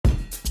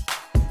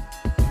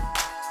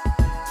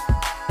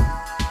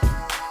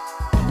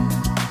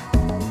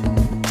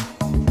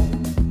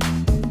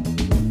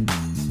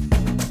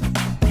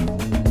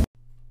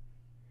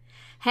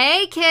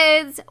Hey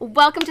kids,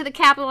 welcome to the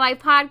Capital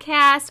Life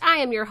Podcast. I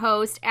am your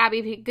host,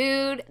 Abby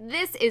Good.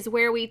 This is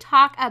where we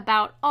talk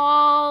about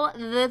all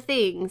the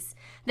things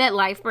that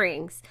life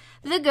brings.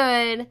 The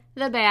good,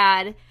 the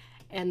bad,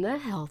 and the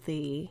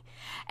healthy.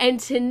 And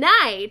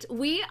tonight,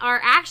 we are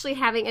actually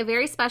having a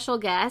very special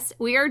guest.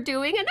 We are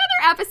doing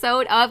another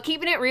episode of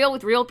Keeping It Real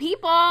with Real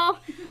People.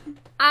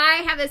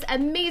 I have this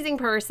amazing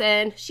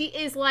person. She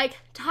is like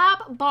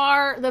top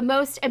bar, the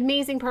most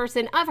amazing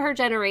person of her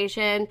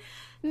generation,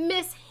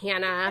 Miss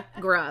Hannah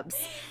Grubbs.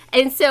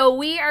 And so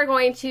we are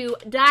going to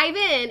dive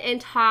in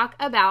and talk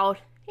about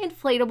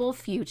inflatable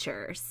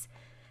futures.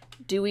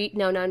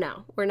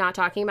 No. We're not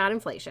talking about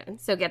inflation.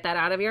 So get that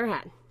out of your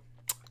head.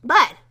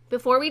 But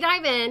before we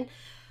dive in,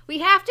 we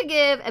have to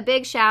give a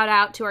big shout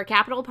out to our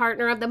capital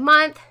partner of the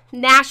month,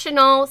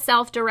 National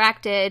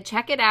Self-Directed.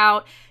 Check it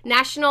out,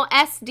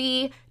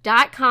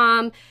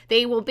 nationalsd.com.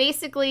 They will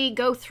basically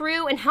go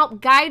through and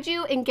help guide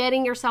you in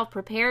getting yourself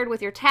prepared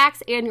with your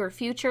tax and your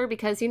future,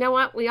 because you know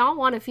what? We all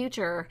want a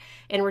future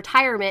in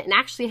retirement and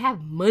actually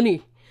have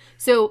money.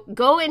 So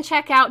go and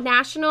check out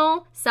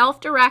National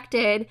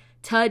Self-Directed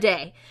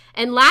today.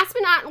 And last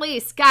but not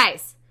least,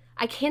 guys,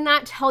 I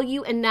cannot tell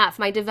you enough.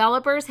 My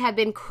developers have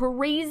been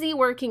crazy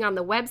working on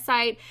the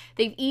website.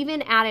 They've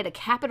even added a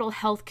Capital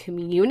Health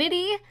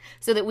community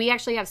so that we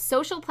actually have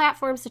social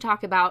platforms to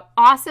talk about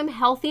awesome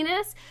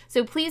healthiness.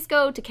 So please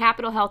go to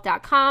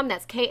capitalhealth.com.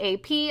 That's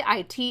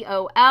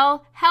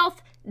Kapitol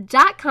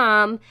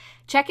health.com.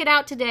 Check it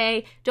out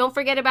today. Don't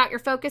forget about your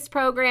focus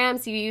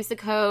programs. You use the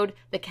code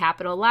The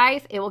Capital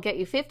Life. It will get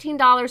you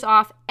 $15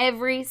 off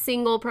every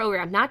single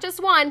program, not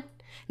just one.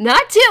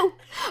 Not two,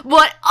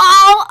 but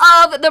all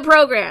of the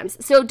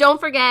programs. So don't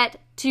forget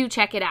to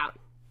check it out.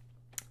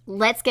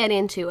 Let's get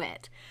into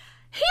it.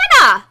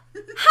 Hannah,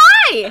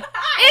 hi.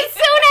 It's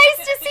so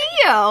nice to see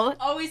you.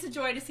 Always a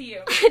joy to see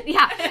you.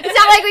 Yeah, it's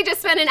not like we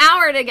just spent an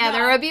hour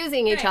together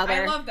abusing each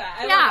other. I love that.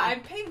 I love that.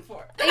 I'm paying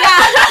for it.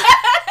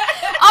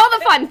 Yeah. All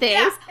the fun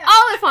things. Yeah.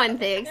 All the fun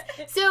things.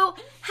 So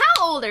how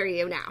old are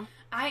you now?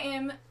 I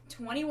am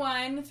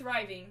 21,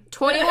 thriving.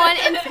 21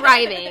 and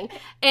thriving.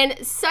 And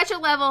such a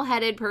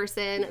level-headed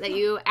person that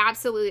you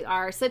absolutely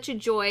are. Such a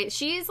joy.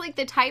 She is like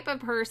the type of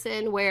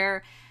person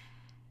where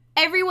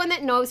everyone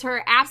that knows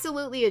her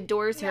absolutely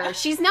adores her. Yeah.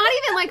 She's not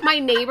even like my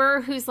neighbor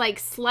who's like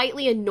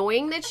slightly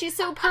annoying that she's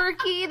so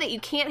perky that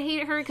you can't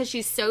hate her because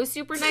she's so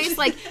super nice.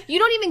 Like, you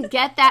don't even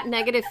get that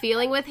negative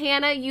feeling with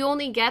Hannah. You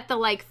only get the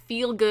like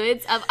feel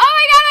goods of, oh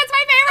my God, that's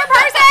my favorite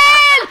person.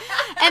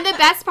 And the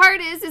best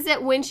part is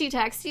that when she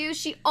texts you,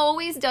 she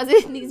always does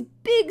it in these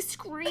big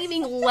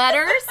screaming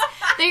letters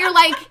that you're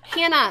like,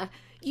 Hannah,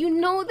 you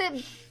know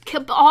that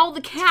all the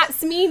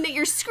cats mean that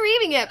you're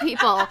screaming at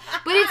people.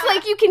 But it's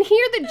like you can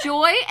hear the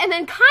joy, and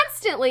then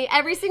constantly,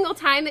 every single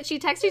time that she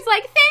texts, she's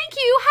like, thank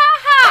you, ha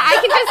ha. I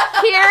can just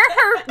hear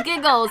her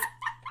giggles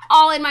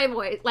all in my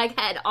voice, like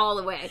head all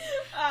the way.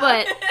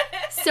 But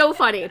so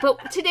funny.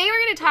 But today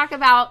we're going to talk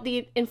about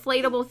the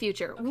inflatable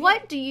future. Okay.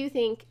 What do you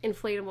think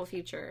inflatable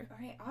future? All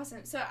right,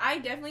 awesome. So I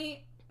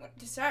definitely,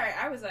 to start,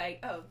 I was like,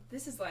 oh,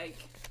 this is like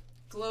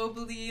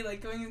globally, like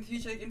going in the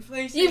future, like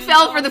inflation. You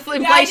fell for the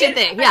inflation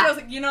thing. Yeah. I was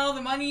like, you know,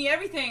 the money,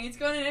 everything, it's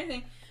going in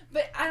everything.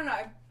 But I don't know,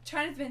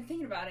 I've been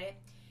thinking about it,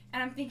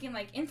 and I'm thinking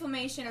like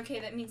inflammation, okay,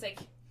 that means like,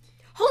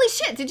 holy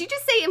shit, did you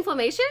just say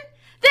inflammation?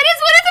 That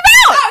is what it's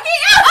about! Okay,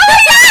 yeah. Oh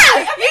my God!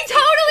 You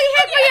totally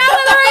hit me out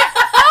of the right.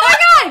 Oh my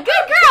God,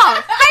 good girl!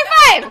 High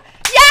five!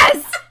 Yes!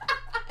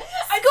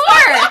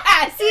 Score!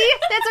 See,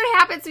 that's what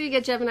happens when you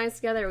get Geminis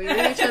together. We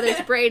read each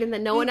other's brain, and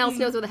then no one else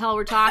knows what the hell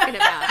we're talking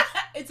about.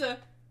 It's a...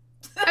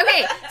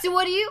 Okay, so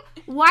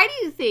why do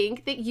you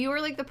think that you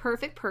are like the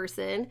perfect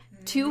person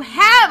to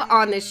have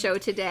on this show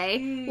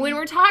today when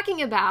we're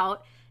talking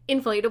about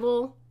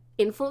inflatable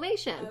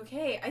inflammation?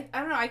 Okay, I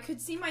don't know, I could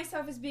see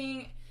myself as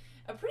being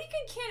a pretty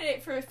good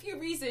candidate for a few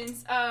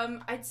reasons.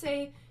 I'd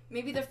say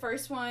maybe the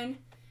first one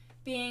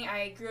being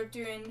I grew up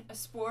doing a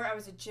sport. I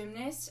was a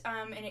gymnast,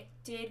 and it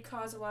did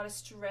cause a lot of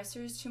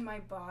stressors to my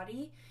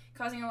body,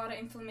 causing a lot of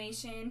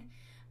inflammation.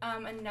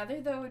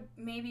 Another, though, would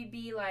maybe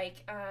be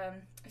like a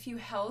few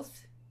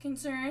health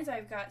concerns.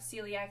 I've got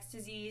celiac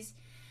disease,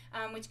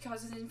 which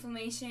causes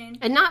inflammation.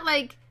 And not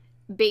like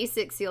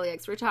basic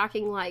celiacs. We're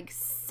talking like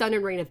sun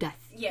and rain of death.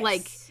 Yes.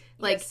 Like,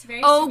 yes,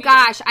 oh severe.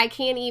 Gosh, I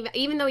can't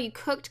even though you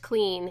cooked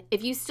clean,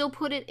 if you still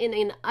put it in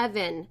an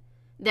oven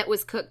that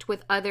was cooked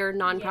with other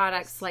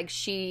non-products, yes. like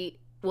she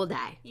will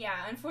die. Yeah,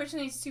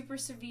 unfortunately it's super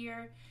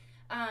severe,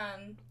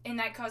 and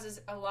that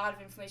causes a lot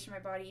of inflammation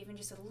in my body, even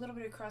just a little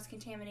bit of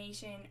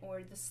cross-contamination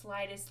or the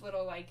slightest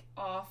little like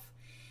off.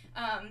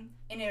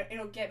 And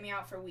it'll get me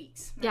out for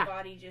weeks. My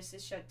body just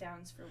is shut down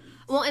for weeks.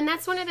 Well, and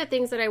that's one of the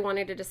things that I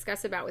wanted to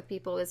discuss about with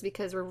people is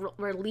because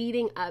we're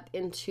leading up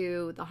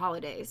into the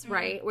holidays,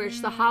 right?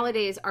 Which the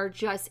holidays are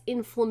just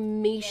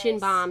inflammation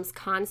bombs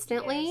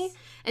constantly,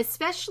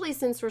 especially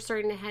since we're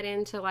starting to head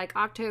into like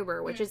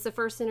October, which is the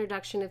first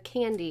introduction of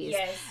candies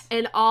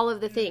and all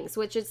of the things,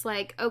 which is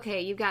like, okay,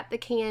 you've got the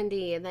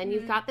candy and then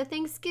you've got the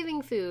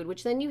Thanksgiving food,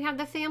 which then you have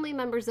the family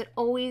members that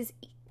always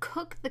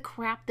cook the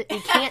crap that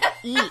you can't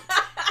eat.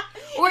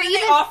 Or and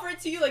even they offer it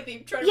to you, like they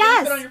try to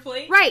leave it on your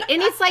plate. Right.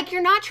 And it's like,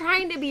 you're not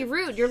trying to be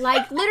rude. You're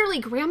like, literally,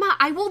 Grandma,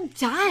 I will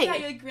die. Yeah,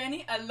 you're like,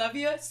 Granny, I love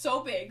you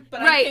so big,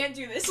 but I can't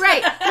do this.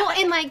 Right. Well,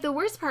 and like the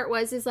worst part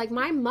is like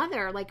my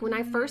mother, like when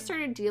I first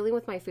started dealing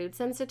with my food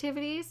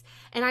sensitivities,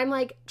 and I'm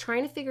like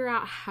trying to figure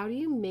out, how do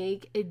you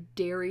make a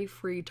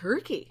dairy-free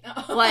turkey?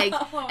 Like,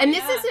 and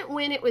this isn't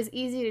when it was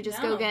easy to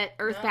just go get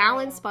Earth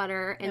Balance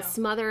butter and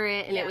smother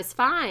it and it was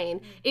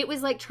fine. It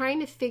was like trying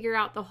to figure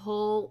out the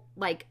whole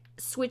like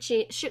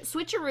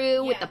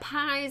switcheroo with the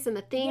pies and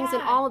the things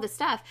and all of the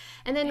stuff.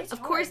 And then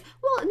of course,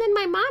 and then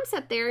my mom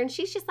sat there and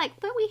she's just like,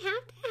 but we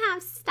have to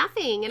have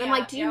stuffing. And I'm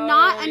like, do you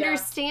not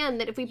understand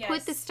that if we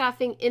put the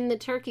stuffing in the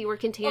turkey, we're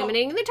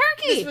contaminating the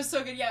turkey? This was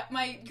so good. Yeah,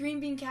 my green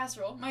bean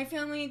casserole, my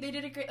family, they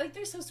did a great, like,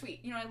 they're so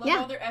sweet. You know, I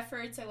love all their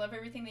efforts. I love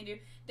everything they do.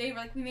 They were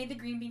like, we made the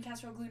green bean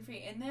casserole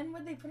gluten-free. And then what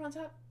did they put on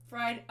top?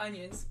 Fried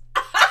onions.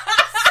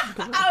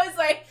 I was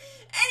like,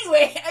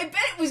 anyway, I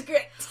bet it was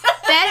great.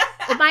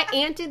 My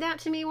aunt did that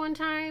to me one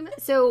time.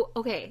 So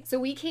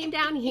we came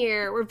down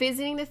here. We're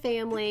visiting the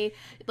family.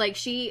 Like,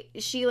 she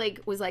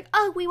like was like,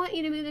 oh, we want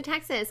you to move to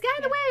Texas. Get out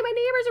of the way. My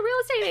neighbor's a real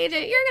estate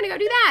agent. You're going to go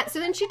do that. So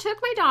then she took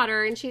my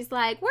daughter and she's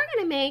like, we're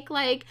going to make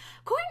like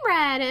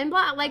cornbread and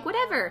blah, like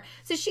whatever.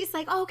 So she's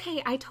like,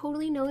 okay, I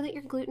totally know that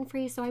you're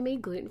gluten-free. So I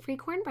made gluten-free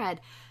cornbread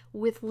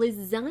with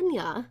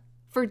lasagna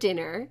for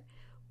dinner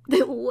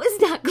that was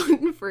not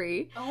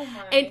gluten-free. Oh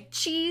my. And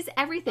cheese,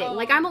 everything.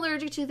 Like, I'm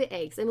allergic to the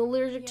eggs. I'm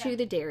allergic to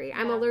the dairy.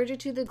 I'm allergic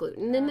to the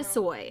gluten and the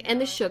soy and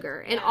the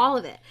sugar and all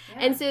of it.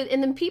 And so,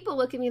 and then people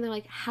look at me and they're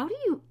like, how do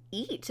you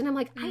eat? And I'm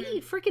like, I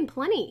eat freaking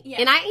plenty.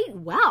 And I eat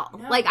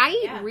well. Like, I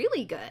eat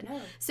really good.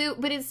 So,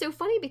 but it's so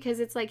funny because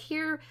it's like,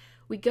 here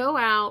we go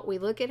out, we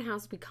look at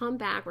house, we come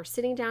back, we're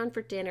sitting down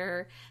for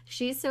dinner.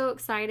 She's so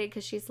excited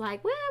because she's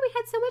like, well, we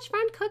had so much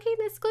fun cooking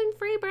this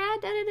gluten-free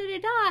bread,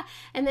 da-da-da-da-da.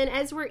 And then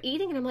as we're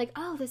eating, and I'm like,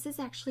 oh, this is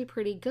actually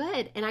pretty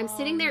good. And I'm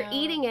sitting there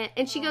eating it,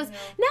 and she goes, now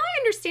I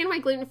understand why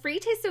gluten-free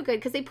tastes so good,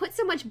 because they put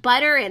so much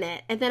butter in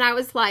it. And then I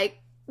was like,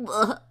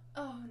 ugh.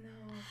 Oh,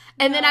 no.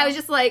 And then I was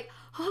just like,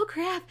 oh,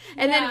 crap.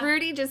 And then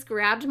Rudy just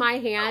grabbed my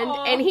hand,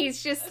 and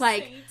he's just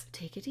like, saint.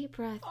 take a deep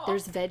breath.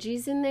 There's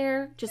veggies in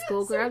there. Just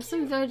go grab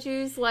some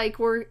veggies. Like,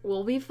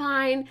 we'll be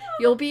fine.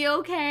 You'll be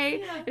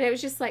okay. And it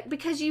was just like,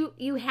 because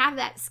you have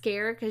that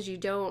scare because you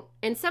don't,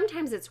 and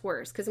sometimes it's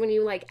worse because when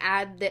you like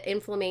add the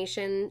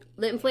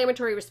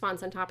inflammatory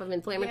response on top of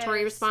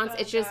inflammatory response,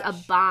 it's just a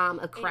bomb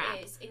of crap.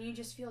 It is, and you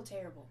just feel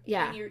terrible.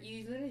 Yeah. And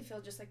you literally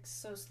feel just like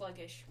so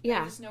sluggish. Yeah.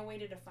 There's just no way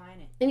to define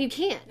it. And you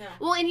can't. No.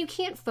 Well, and you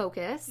can't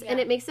focus, and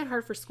it makes it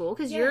hard for school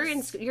because you're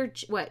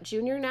what,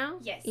 junior now?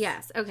 Yes.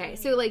 Yes. Okay.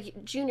 So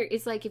like junior,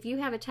 it's like if you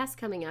have a test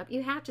coming up,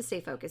 you have to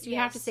stay focused. You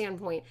have to stay on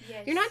point.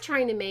 Yes. You're not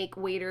trying to make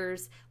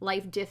waiters'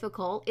 life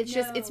difficult. It's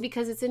just, it's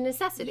because it's a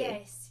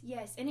necessity.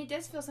 Yes. And it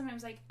does feel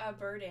sometimes like a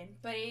burden,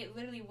 but it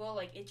literally will,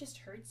 like, it just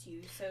hurts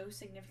you so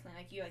significantly.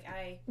 Like, you,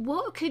 like,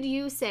 What could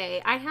you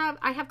say? I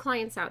have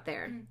clients out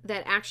there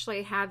that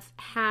actually have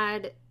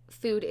had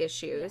food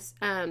issues,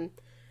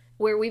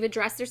 where we've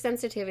addressed their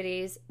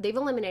sensitivities. They've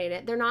eliminated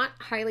it. They're not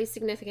highly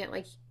significant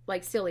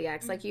like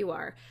celiacs, like you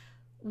are.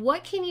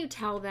 What can you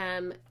tell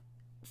them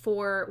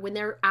for when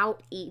they're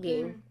out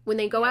eating, when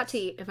they go out to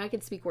eat? If I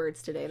could speak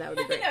words today, that would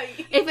be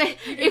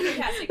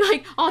great.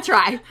 Like, I'll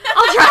try.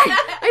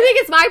 I think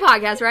it's my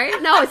podcast, right?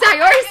 No, it's not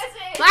yours.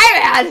 My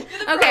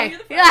bad. Okay.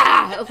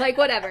 Yeah. Like,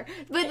 whatever.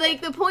 But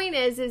like, the point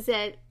is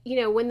that,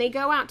 you know, when they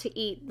go out to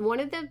eat, one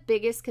of the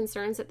biggest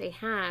concerns that they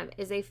have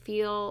is they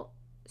feel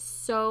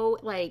so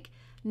like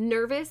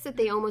nervous that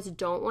they almost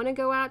don't want to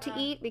go out to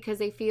eat because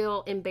they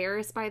feel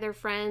embarrassed by their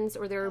friends,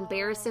 or they're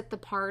embarrassed at the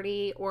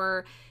party,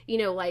 or, you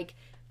know, like,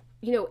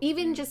 you know,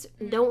 even just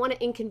don't want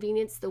to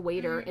inconvenience the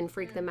waiter and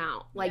freak them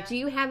out. Like, do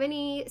you have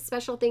any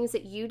special things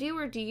that you do,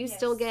 or do you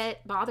still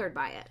get bothered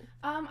by it?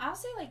 I'll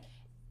say, like,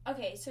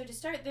 okay, so to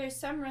start, there's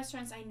some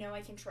restaurants I know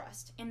I can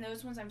trust, and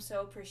those ones I'm so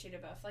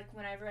appreciative of. Like,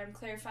 whenever I'm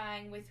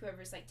clarifying with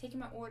whoever's, like,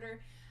 taking my order,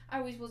 I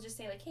always will just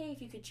say, like, hey,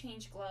 if you could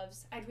change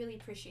gloves, I'd really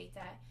appreciate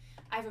that.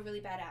 I have a really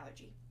bad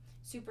allergy.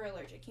 Super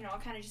allergic. You know, I'll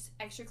kind of just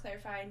extra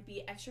clarify and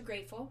be extra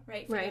grateful,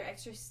 right, for their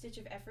extra stitch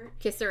of effort.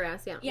 Kiss their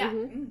ass, yeah. Yeah,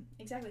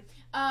 exactly.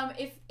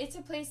 If it's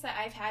a place that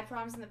I've had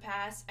problems in the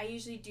past, I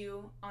usually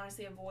do,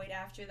 honestly, avoid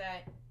after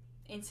that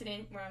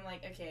incident where I'm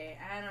like, okay,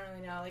 I don't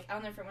really know. Like,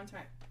 I'll never forget one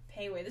time at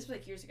Payway, this was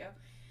like years ago,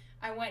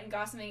 I went and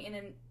got something, and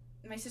then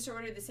my sister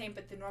ordered the same,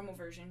 but the normal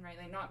version, right?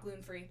 Like, not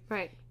gluten-free.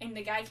 Right. And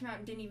the guy came out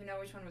and didn't even know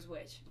which one was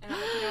which. And I'm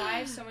like, you know, I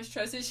have so much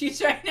trust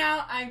issues right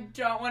now. I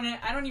don't want to,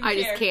 I don't even care.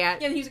 I just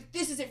can't. Yeah, and he was like,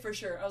 this is it for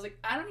sure. I was like,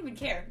 I don't even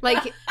care.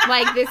 Like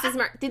this is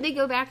did they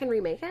go back and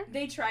remake it?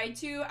 They tried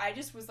to. I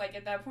just was like,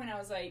 at that point, I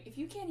was like, if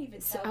you can't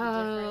even tell the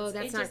difference. Oh,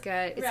 that's not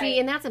good. Right. See,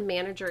 and that's a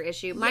manager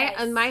issue.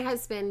 My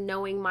husband,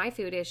 knowing my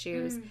food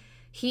issues,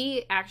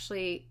 he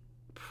actually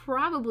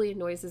probably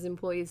annoys his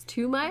employees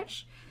too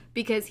much.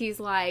 Because he's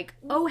like,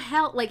 oh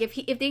hell, like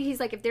he's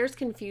like, if there's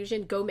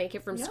confusion, go make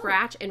it from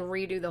scratch and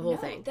redo the whole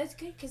thing. That's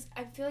good, because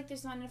I feel like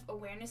there's not enough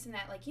awareness in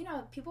that. Like, you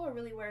know, people are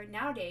really worried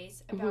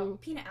nowadays about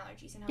peanut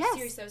allergies and how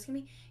serious those can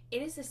be.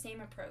 It is the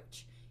same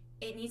approach.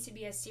 it needs to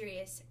be as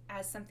serious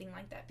as something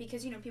like that.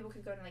 Because, people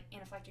could go to, like,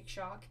 anaphylactic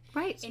shock.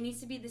 Right. It needs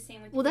to be the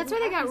same with Well, that's why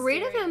they got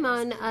rid of them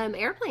on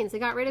airplanes. They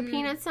got rid of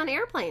peanuts on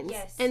airplanes.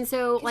 Yes. And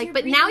so, like,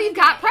 but breathing now you've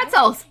got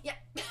pretzels. Yeah.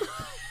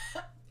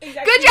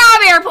 Exactly. Good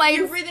job, airplanes.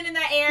 You're breathing in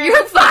that air.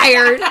 You're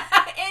fired.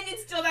 And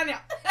it's still down now.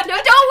 No,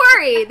 don't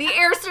worry. The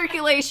air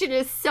circulation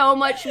is so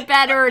much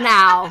better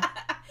now.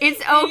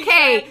 It's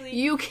okay. Exactly.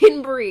 You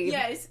can breathe.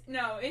 Yes.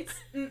 No, it's...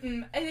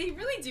 And they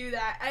really do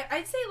that.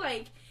 I'd say,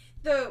 like,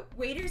 the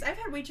waiters... I've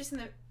had waitresses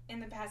in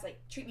the past, like,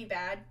 treat me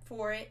bad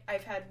for it.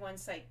 I've had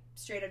ones, like,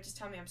 straight up just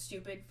tell me I'm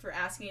stupid for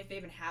asking if they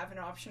even have an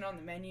option on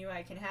the menu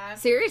I can have.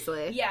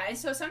 Seriously? Yeah, and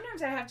so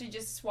sometimes I have to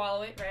just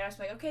swallow it, right? I was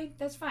like, okay,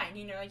 that's fine,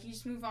 like, you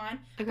just move on.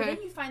 Okay. But then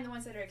you find the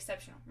ones that are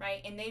exceptional,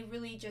 right? And they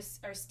really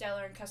just are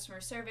stellar in customer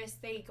service.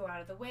 They go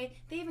out of the way.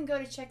 They even go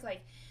to check,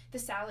 like, the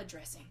salad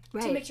dressing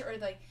to make sure, or,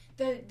 like,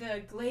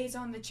 the glaze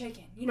on the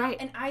chicken, Right.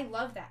 And I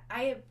love that.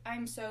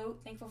 I'm so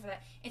thankful for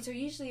that. And so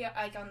usually,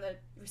 like, on the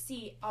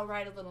receipt, I'll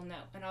write a little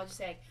note, and I'll just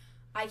say,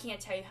 I can't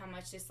tell you how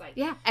much this, like...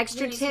 Yeah,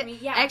 extra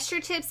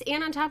tips,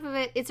 and on top of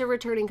it, it's a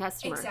returning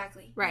customer.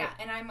 Exactly. Right.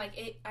 Yeah, and I'm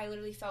like, I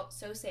literally felt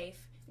so safe,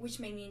 which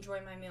made me enjoy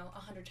my meal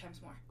 100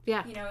 times more.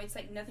 Yeah. It's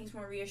like nothing's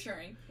more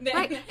reassuring.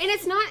 Right. And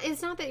it's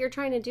not that you're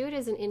trying to do it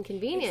as an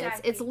inconvenience.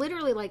 Exactly. It's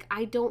literally like,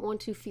 I don't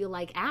want to feel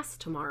like ass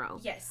tomorrow.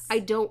 Yes. I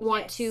don't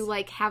want to,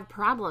 like, have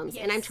problems.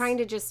 Yes. And I'm trying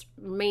to just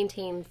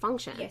maintain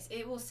function. Yes,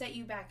 it will set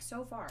you back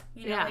so far.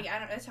 Yeah. Like,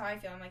 that's how I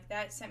feel. I'm like,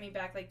 that sent me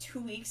back, like, 2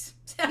 weeks.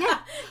 Yeah.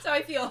 So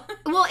I feel.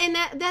 Well, and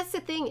that's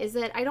the thing, is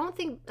that I don't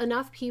think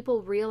enough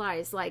people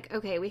realize, like,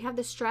 okay, we have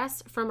the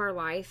stress from our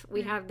life.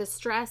 We have the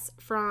stress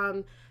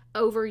from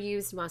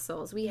overused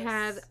muscles. We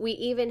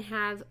even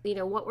have,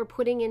 what we're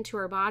putting into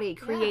our body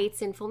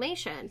creates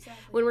inflammation.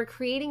 Exactly. When we're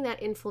creating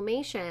that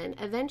inflammation,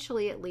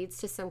 eventually it leads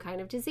to some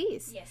kind of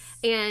disease. Yes.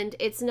 And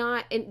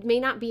it may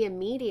not be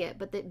immediate,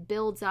 but that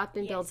builds up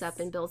and builds up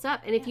and builds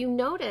up. And if you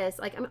notice,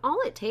 like,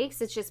 all it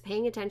takes is just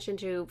paying attention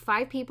to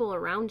 5 people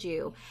around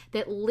you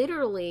that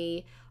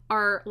literally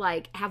are,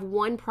 like, have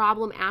one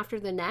problem after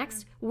the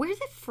next. Where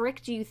the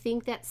frick do you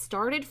think that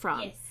started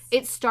from? Yes.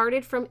 It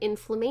started from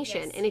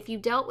inflammation. Yes. And if you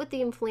dealt with the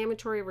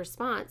inflammatory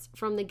response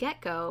from the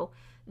get-go,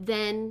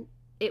 then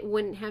it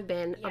wouldn't have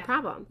been a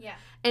problem. Yeah.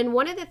 And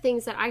one of the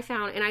things that I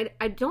found, and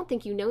I don't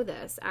think you know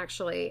this,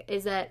 actually,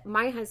 is that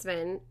my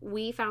husband,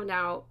 we found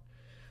out,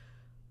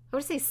 I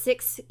would say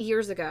 6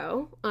 years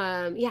ago,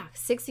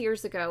 6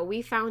 years ago,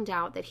 we found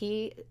out that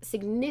he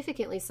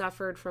significantly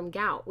suffered from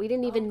gout. We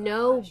didn't even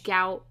know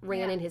gout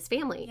ran in his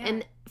family. Yeah.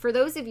 And for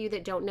those of you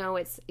that don't know,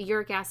 it's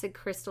uric acid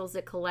crystals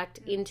that collect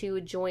into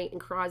a joint and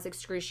cause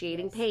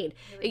excruciating pain.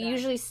 Really it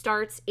usually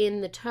starts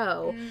in the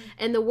toe.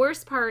 And the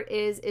worst part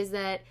is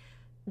that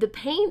the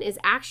pain is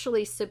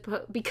actually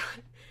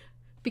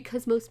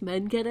because most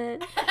men get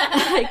it.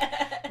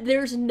 Like,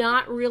 there's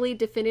not really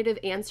definitive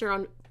answer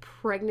on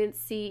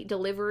pregnancy,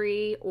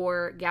 delivery,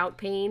 or gout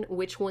pain,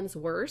 which one's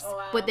worse. Oh,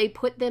 wow. But they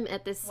put them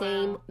at the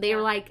same,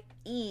 they're like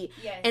E.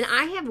 Yes. And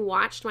I have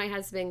watched my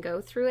husband go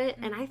through it,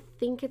 and I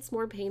think it's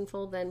more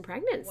painful than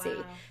pregnancy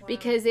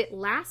because it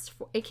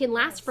can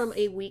last from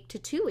a week to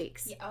 2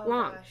 weeks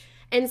long. Gosh.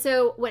 And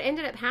so what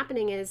ended up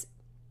happening is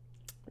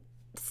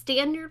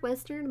standard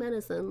Western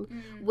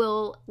medicine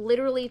will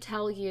literally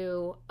tell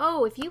you,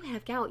 oh, if you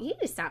have gout, you need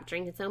to stop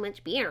drinking so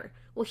much beer.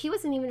 Well, he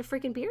wasn't even a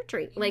freaking beer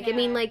drink. Like, I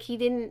mean, like, he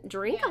didn't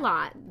drink a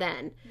lot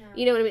then. No.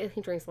 You know what I mean? He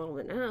drinks a little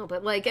bit now,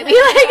 but, like, I mean,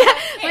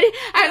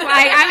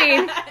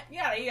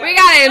 we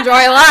gotta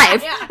enjoy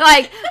life. Yeah.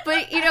 Like,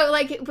 but,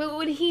 but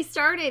when he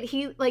started,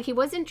 he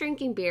wasn't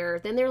drinking beer.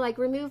 Then they're like,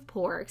 remove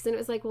porks. And it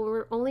was like, well,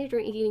 we're only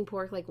eating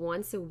pork, like,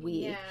 once a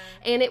week. Yeah.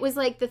 And it was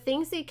like, the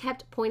things they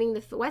kept pointing,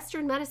 the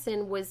Western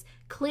medicine was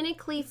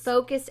clinically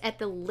focused at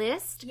the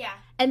list. Yeah.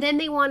 And then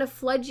they want to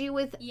flood you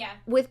with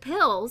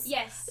pills.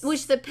 Yes.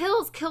 Which the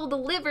pills kill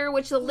the liver,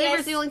 which the liver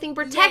is the only thing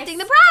protecting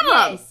the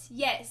problem.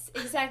 Yes,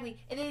 exactly.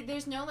 And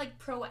there's no, like,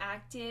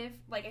 proactive,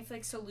 like, I feel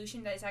like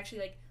solution that is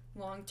actually, like,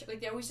 long term.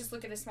 Like, they always just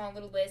look at a small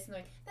little list and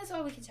they're like, that's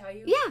all we can tell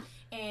you. Yeah.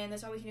 And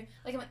that's all we can do.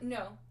 Like, I'm like,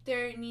 no,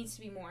 there needs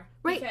to be more.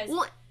 Right.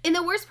 Well, and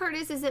the worst part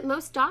is that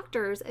most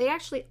doctors, they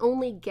actually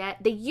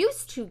they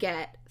used to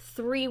get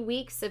 3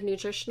 weeks of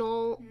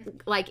nutritional,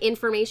 like,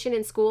 information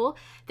in school.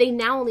 They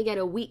now only get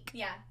a week.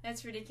 Yeah,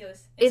 that's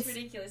ridiculous. It's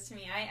ridiculous to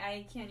me.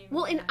 I can't even.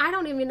 Well, and I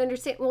don't even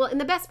understand. Well,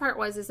 and the best part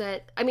is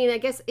that, I mean, I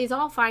guess it's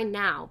all fine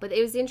now, but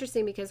it was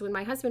interesting because when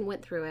my husband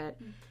went through it,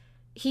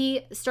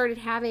 he started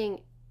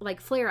having, like,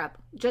 flare-up,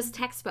 just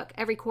textbook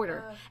every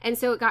quarter. And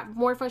so it got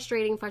more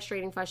frustrating.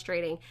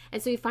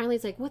 And so he finally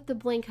is like, what the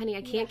blank, honey?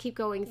 I can't keep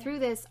going through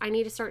this. I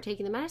need to start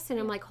taking the medicine.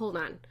 I'm like, hold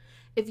on.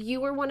 If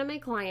you were one of my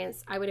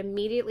clients, I would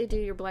immediately do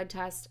your blood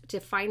test to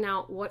find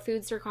out what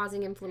foods are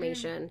causing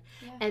inflammation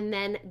and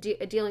then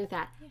dealing with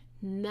that. Yeah.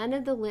 None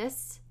of the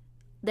lists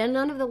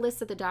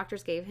that the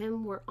doctors gave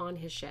him were on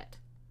his shit.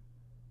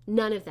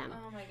 None of them.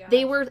 Oh my gosh.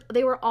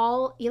 They were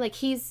all like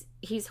he's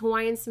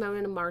Hawaiian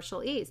Samoan and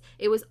Marshallese.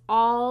 It was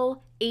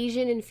all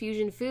Asian and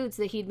fusion foods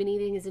that he'd been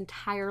eating his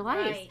entire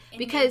life. Right. And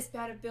because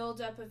got a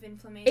buildup of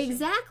inflammation.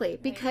 Exactly.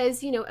 Right.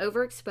 Because,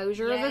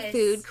 overexposure of a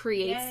food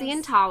creates the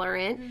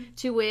intolerant,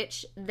 to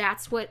which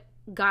that's what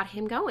got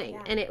him going.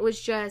 Yeah. And it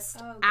was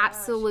just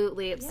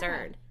absolutely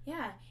absurd.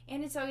 Yeah.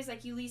 And it's always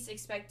like you least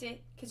expect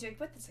it because you're like,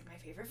 what? That's like my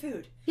favorite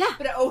food. Yeah.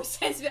 But it always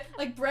tends to be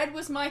like bread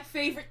was my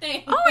favorite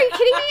thing. Oh, are you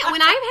kidding me?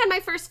 When I had my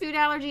first food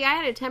allergy, I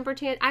had a temper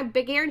tantrum. I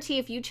guarantee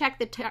if you check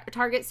the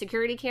Target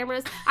security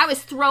cameras, I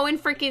was throwing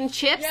freaking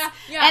chips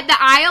at the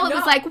aisle. It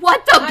was like,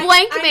 what the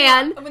blank,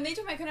 man? When they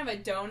told me I couldn't have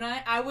a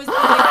donut, I was like,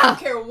 I don't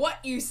care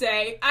what you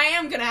say. I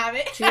am going to have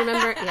it. Do you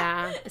remember?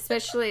 Yeah.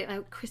 Especially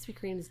Krispy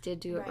Kremes did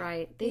do it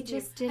right. They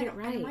just did it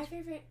right. My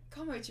favorite,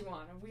 call me what you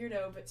want, a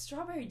weirdo, but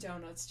strawberry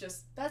donuts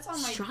that's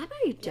on my...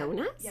 Strawberry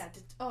donuts? Yeah.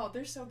 Oh,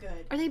 they're so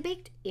good. Are they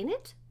baked in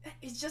it?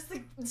 It's just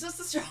the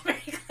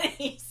strawberry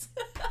glaze.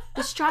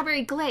 The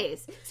strawberry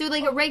glaze. So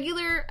like a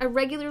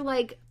regular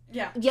like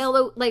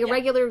yellow, like a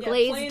regular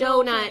glazed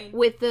donut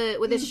with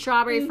a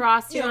strawberry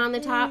frosting on the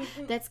top.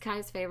 That's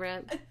Kai's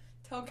favorite.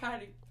 Tell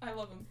Kai, I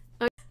love him.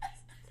 Okay.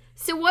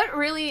 So what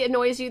really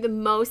annoys you the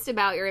most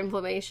about your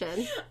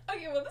inflammation?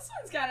 Okay, well this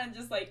one's kind of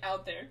just like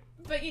out there,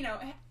 but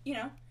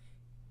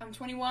I'm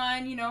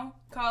 21.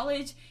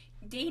 College.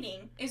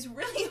 Dating is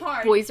really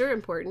hard. Boys are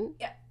important.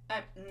 Yeah,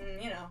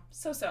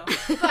 so. But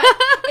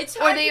it's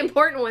hard. Or the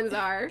important ones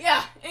are.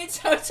 Yeah, it's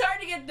hard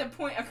to get the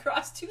point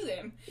across to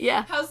them.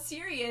 Yeah. How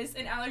serious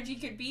an allergy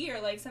could be,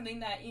 or like something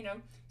that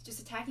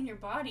just attacking your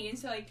body, and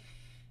so like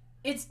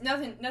it's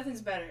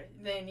nothing's better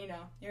than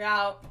you're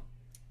out,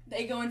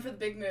 they go in for the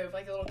big move,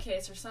 like a little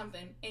kiss or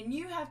something, and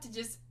you have to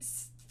just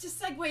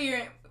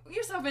segue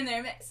yourself in there.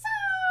 And be like, so.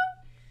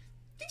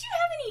 Did you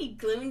have any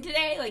gluten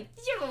today? Like,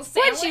 did you have a little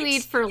sandwich? What'd you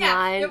eat for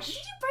lunch? Did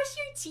you brush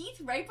your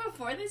teeth right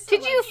before this?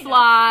 Did you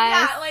floss?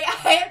 Yeah, like,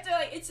 I have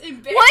to, it's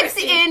embarrassing. What's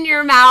in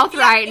your mouth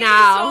right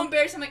now? It's so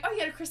embarrassing. I'm like, oh, you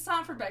had a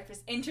croissant for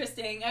breakfast.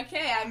 Interesting.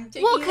 Okay, I'm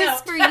taking note. Well,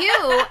 because for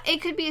you,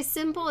 it could be as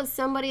simple as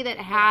somebody that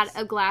had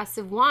a glass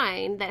of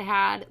wine that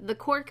had the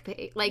cork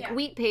paste. Like,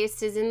 wheat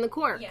paste is in the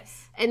cork.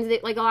 Yes. And,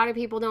 like, a lot of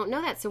people don't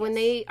know that. So when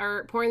they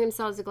are pouring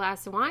themselves a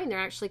glass of wine, they're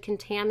actually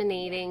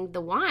contaminating the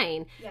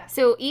wine. Yeah.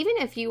 So even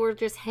if you were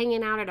just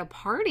hanging out at a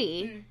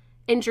party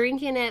and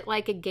drinking at,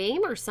 like, a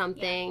game or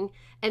something,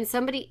 and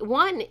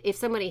if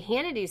somebody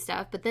handed you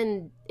stuff, but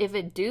then if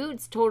a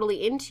dude's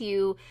totally into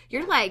you,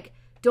 you're like,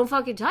 don't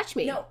fucking touch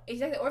me. No,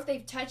 exactly. Or if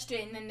they've touched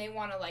it and then they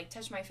want to, like,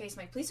 touch my face,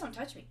 I'm like, please don't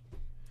touch me.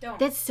 Don't.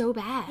 That's so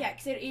bad. Yeah,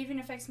 because it even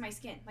affects my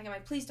skin. Like, I'm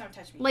like, please don't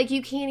touch me. Like,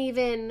 you can't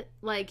even,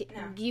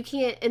 you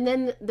can't, and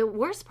then the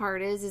worst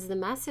part is the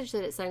message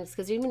that it sends,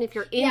 because even if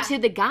you're into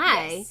the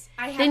guy,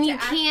 then you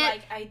can't,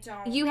 like I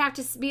don't. You have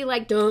to be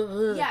like,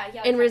 duh,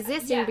 and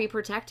resist and be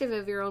protective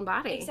of your own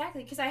body.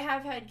 Exactly, because I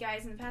have had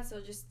guys in the past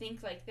that'll just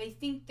think, like, they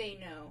think they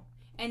know,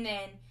 and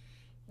then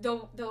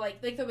they'll be like,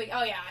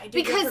 oh yeah, I did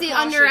because the they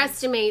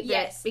underestimate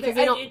yes, because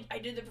they don't. I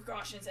did the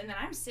precautions, and then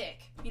I'm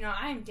sick.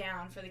 I'm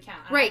down for the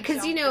count. Right,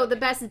 because the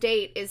best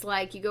date is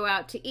like you go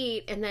out to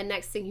eat, and then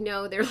next thing you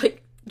know, they're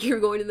like, you're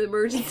going to the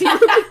emergency room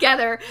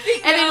together,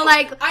 and then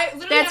like,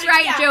 that's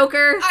right,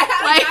 Joker.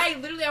 I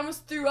literally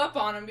almost threw up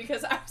on him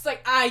because I was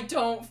like, I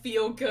don't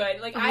feel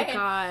good. Like,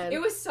 God. It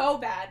was so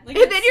bad. Like,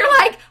 and then you're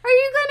like, are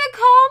you gonna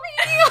call me?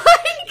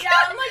 Like, yeah,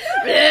 I'm like,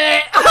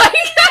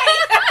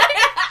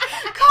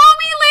 call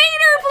me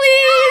later,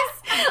 please.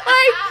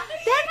 Like,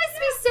 that must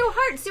be so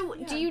hard. So,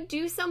 do you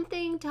do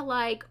something to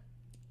like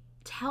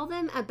tell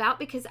them about?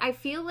 Because I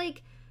feel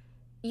like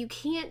you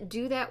can't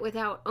do that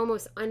without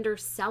almost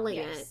underselling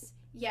it.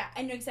 Yeah,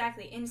 I know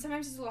exactly. And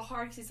sometimes it's a little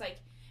hard because it's like,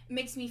 it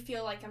makes me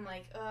feel like I'm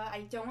like,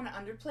 I don't want to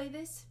underplay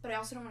this, but I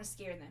also don't want to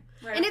scare them.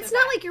 Right, and it's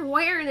not like you're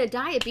wearing a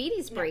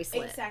diabetes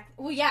bracelet. Exactly.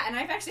 Well, yeah, and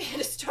I've actually had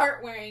to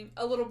start wearing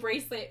a little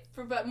bracelet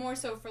but more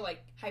so for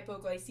like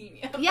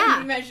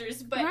hypoglycemia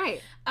measures. But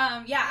I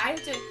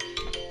have to.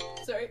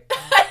 Sorry,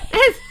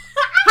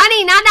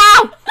 honey, not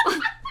now.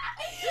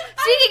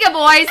 Speaking of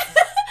boys,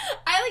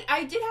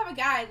 I did have a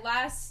guy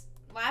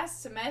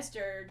last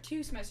semester,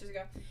 2 semesters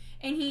ago.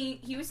 And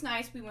he was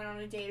nice. We went on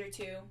a date or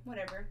two,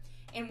 whatever.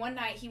 And one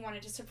night he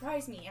wanted to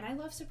surprise me. And I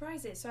love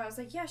surprises. So I was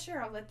like, yeah,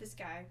 sure, I'll let this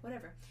guy,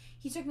 whatever.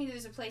 He took me to,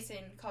 there's a place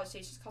in College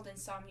Station called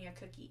Insomnia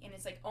Cookie. And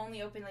it's like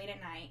only open late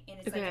at night. And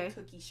it's like a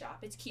cookie shop.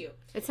 It's cute.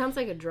 It sounds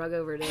like a drug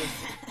overdose.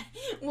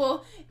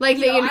 Well, like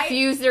they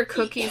infuse their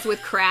cookies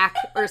with crack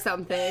or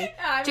something.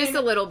 Just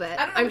a little bit.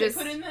 I don't know what they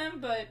put in them,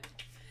 but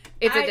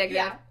it's addictive.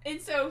 Yeah.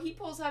 And so he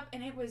pulls up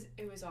and it was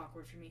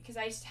awkward for me because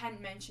I just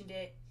hadn't mentioned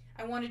it.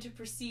 I wanted to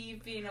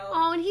perceive,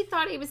 Oh, and he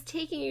thought he was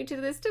taking you to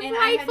this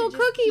delightful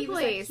cookie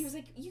place. He was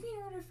like, you can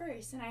order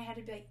first. And I had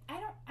to be like, I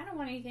don't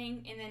want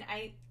anything. And then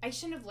I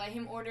shouldn't have let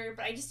him order,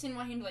 but I just didn't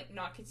want him to, like,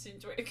 not get to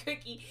enjoy a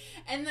cookie.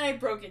 And then I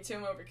broke it to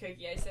him over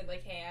cookie. I said,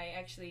 like, hey, I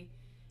actually...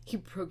 You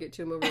broke it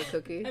to him over a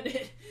cookie? I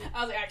did. I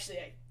was like, actually,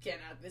 I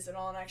can't have this at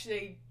all. And actually,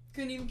 I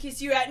couldn't even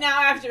kiss you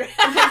now after. It's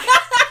not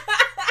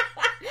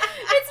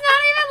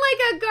even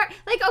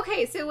like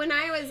okay, so when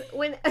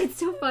it's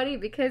so funny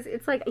because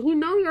it's like,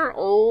 you're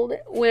old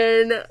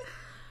when,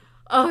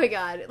 oh my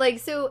God. Like,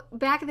 so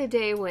back in the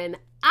day when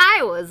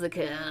I was a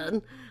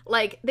kid,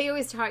 like, they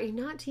always taught you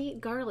not to eat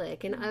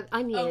garlic and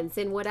onions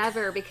and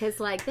whatever, because,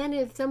 like, then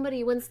if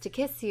somebody wants to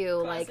kiss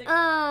you, Classic.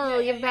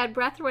 like, you have bad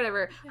breath or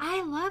whatever.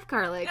 I love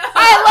garlic.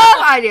 I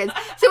love onions.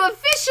 So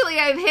officially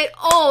I've hit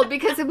old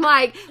because of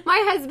my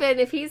husband,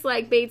 if he's,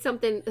 like, made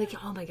something, like,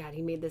 oh my God,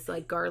 he made this,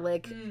 like,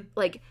 garlic,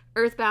 like,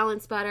 Earth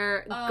Balance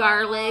butter,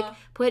 garlic,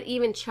 put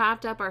even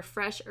chopped up our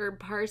fresh herb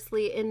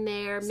parsley in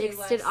there,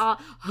 mixed it all.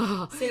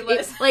 Oh, it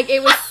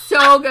was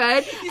so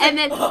good. And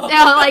then,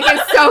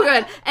 it's so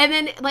good. And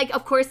then, like,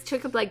 of course,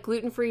 took up, like,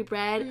 gluten-free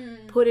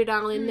bread, put it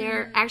all in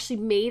there, actually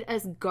made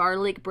us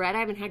garlic bread. I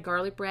haven't had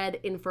garlic bread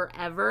in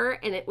forever,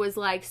 and it was,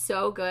 like,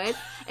 so good.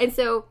 And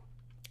so,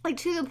 like,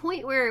 to the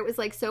point where it was,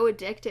 like, so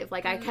addictive.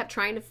 Like, I kept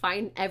trying to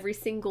find every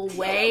single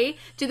way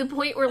to the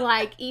point where,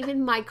 like,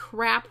 even my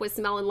crap was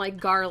smelling like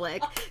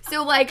garlic.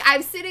 So, like,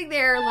 I'm sitting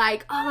there,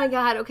 like, oh, my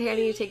God, okay, I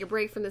need to take a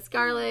break from this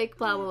garlic,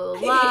 blah, blah,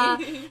 blah,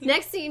 blah.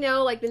 Next thing you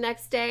know, like, the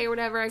next day or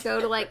whatever, I go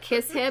to, like,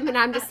 kiss him, and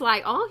I'm just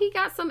like, oh, he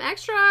got some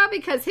extra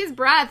because his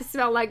breath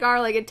smelled like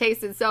garlic. It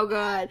tasted so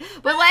good.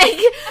 But, like,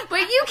 you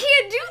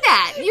can't do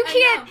that. You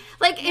can't,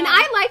 like, and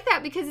I like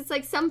that because it's,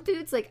 like, some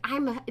foods, like,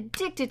 I'm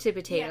addicted to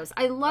potatoes.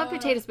 I love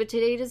potatoes. But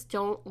potatoes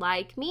don't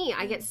like me.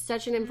 I get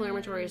such an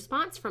inflammatory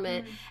response from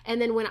it.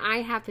 And then when I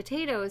have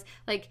potatoes,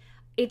 like,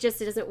 it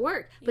doesn't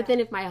work. But then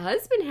if my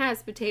husband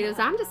has potatoes,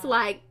 I'm just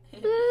like,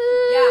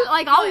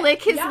 like, I'll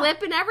lick his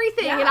lip and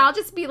everything, and I'll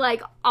just be,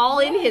 like, all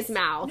in his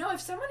mouth. No, if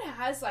someone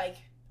has, like,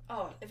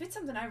 if it's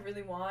something I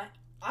really want,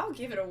 I'll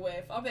give it a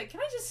whiff. I'll be like, can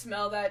I just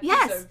smell that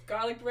piece of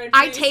garlic bread, please?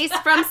 I taste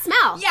from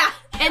smell.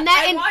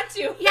 I want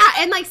to. Yeah,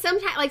 and, like,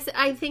 sometimes, like,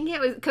 I think it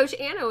was Coach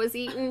Anna was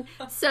eating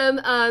some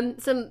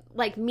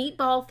like,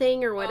 meatball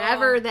thing or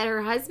whatever that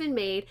her husband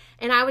made,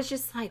 and I was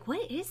just like,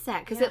 what is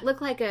that? Because it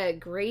looked like a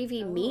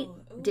gravy meat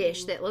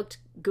dish that looked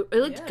good. It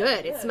looked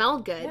good. It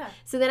smelled good. Yeah.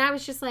 So then I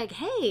was just like,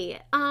 hey,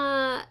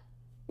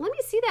 let me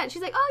see that. And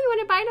she's like, oh, you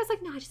want to buy it? And I was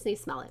like, no, I just need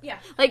to smell it. Yeah.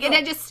 Like, and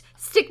I just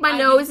stick my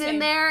nose in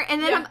there.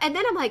 And then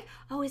I'm like,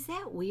 oh, is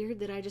that weird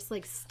that I just,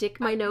 like, stick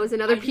my nose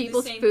in other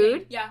people's food?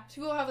 Thing. Yeah. So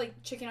people have, like,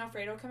 chicken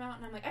Alfredo come out,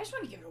 and I'm like, I just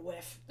want to give it a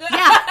whiff. Yeah.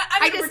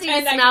 I just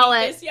need to smell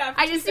it.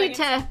 I just need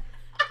to,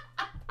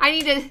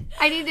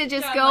 I need to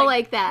just go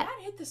like that.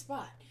 That hit the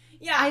spot.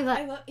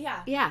 Yeah.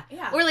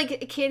 Yeah. Or,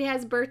 like, a kid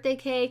has birthday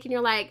cake, and you're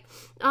like,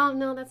 oh,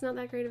 no, that's not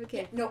that great of a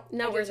cake. Yeah,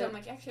 no, worth it. I'm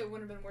like, actually, it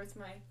wouldn't have been worth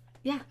my...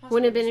 Yeah,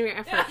 wouldn't have been your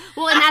effort. Yeah.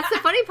 Well, and that's the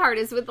funny part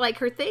is with, like,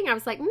 her thing, I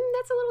was like,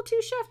 that's a little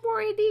too chef, more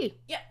AD.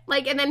 Yeah.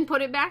 Like, and then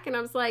put it back, and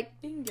I was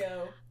like,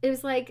 bingo. It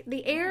was like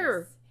the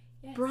air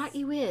brought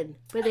you in,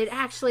 but it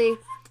actually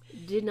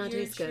did not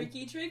taste good.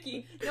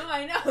 Tricky. No,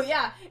 I know,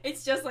 yeah.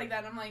 It's just like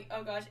that. I'm like,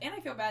 oh, gosh. And I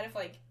feel bad if,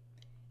 like,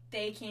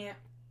 they can't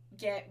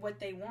get what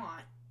they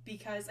want.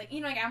 Because, like,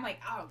 like, I'm like,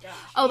 oh, gosh.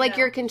 Oh, like,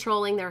 you're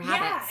controlling their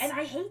habits. Yeah, and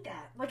I hate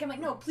that. Like, I'm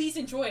like, no, please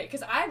enjoy it,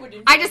 because I would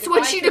enjoy it. I just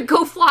want you to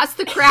go floss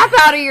the crap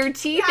out of your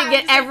teeth and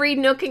get every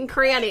nook and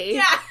cranny.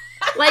 Yeah.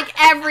 Like,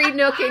 every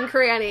nook and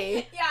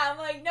cranny. Yeah, I'm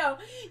like, no.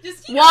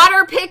 Just,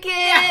 water pick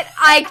it.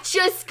 Like,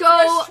 just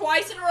go.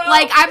 Twice in a row.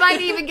 Like, I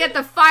might even get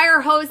the fire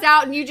hose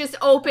out, and you just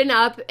open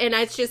up, and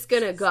it's just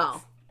gonna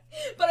go.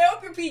 But I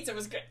hope your pizza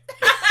was good.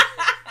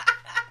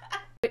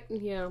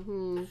 Yeah.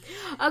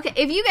 Okay.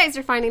 If you guys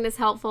are finding this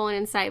helpful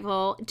and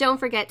insightful, don't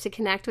forget to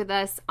connect with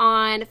us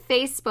on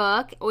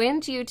Facebook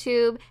and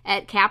YouTube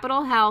at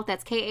Capital Health.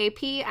 That's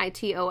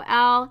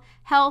KAPITOL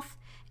Health.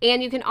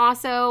 And you can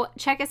also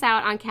check us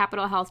out on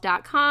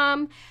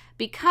capitalhealth.com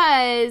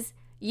because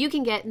you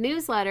can get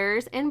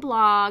newsletters and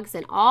blogs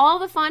and all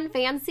the fun,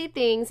 fancy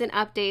things and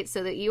updates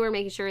so that you are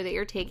making sure that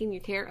you're taking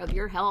care of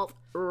your health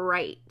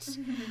right.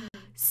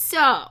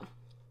 So,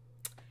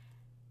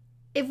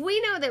 if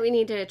we know that we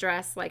need to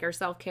address, like, our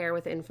self-care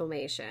with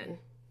inflammation,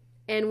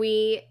 and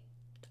we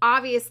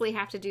obviously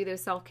have to do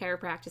those self-care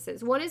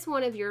practices, what is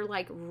one of your,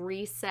 like,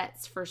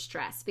 resets for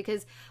stress?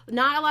 Because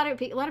not a lot of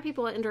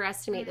people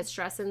underestimate that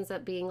stress ends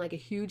up being, like, a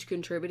huge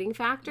contributing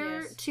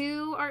factor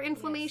to our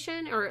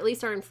inflammation, or at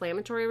least our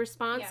inflammatory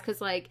response. Because,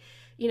 like,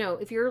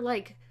 if you're,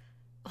 like,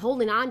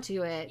 holding on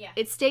to it,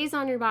 it stays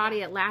on your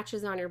body, it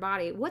latches on your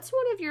body. What's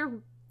one of your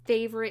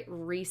favorite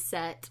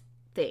reset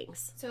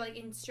things? So, like,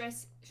 in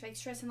stress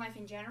in life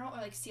in general,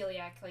 or like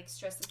celiac, like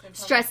stress that's been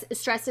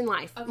stress in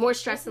life. Okay, more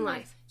stress in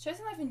life. Stress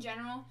in life in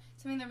general,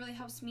 something that really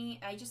helps me.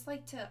 I just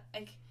like to,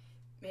 like,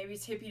 maybe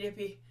it's hippy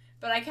dippy,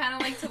 but I kind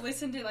of like to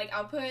listen to, like,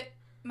 I'll put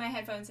my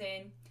headphones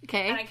in,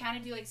 and I kind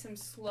of do, like, some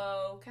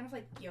slow, kind of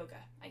like yoga,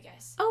 I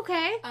guess.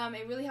 Okay.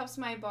 It really helps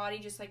my body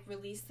just, like,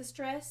 release the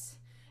stress,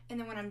 and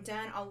then when I'm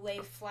done, I'll lay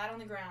flat on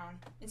the ground,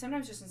 and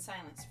sometimes just in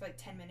silence for, like,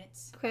 10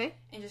 minutes. Okay.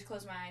 And just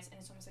close my eyes, and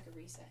it's almost like a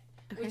reset.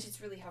 Okay. Which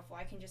is really helpful.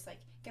 I can just, like,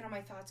 get all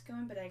my thoughts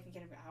going, but I can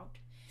get them out.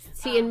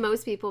 See, and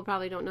most people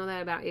probably don't know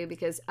that about you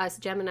because us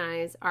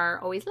Geminis are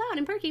always loud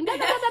and perky, blah,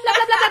 blah, blah, blah,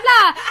 blah, blah,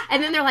 blah, blah.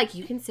 And then they're like,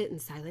 you can sit in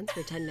silence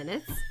for 10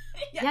 minutes?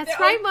 That's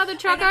right, mother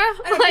trucker.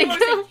 Like,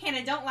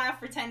 Hannah, don't laugh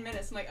for 10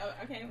 minutes. I'm like, oh,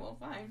 okay, well,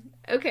 fine.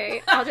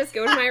 Okay, I'll just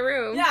go to my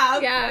room.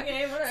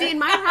 Okay, whatever. See,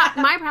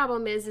 my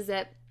problem is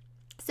that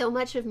so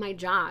much of my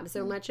job,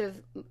 so much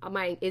of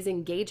my is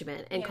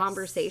engagement and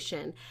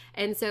conversation.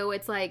 And so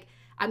it's like,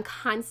 I'm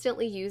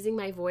constantly using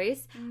my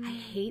voice. I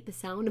hate the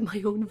sound of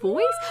my own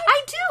voice.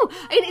 I do.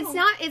 And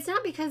it's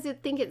not because I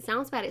think it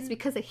sounds bad. It's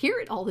because I hear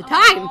it all the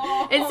time.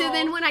 And so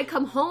then when I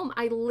come home,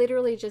 I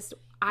literally just,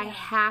 I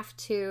have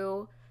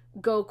to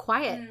go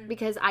quiet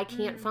because I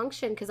can't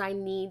function because I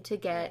need to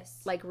get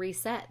like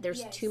reset.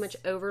 There's too much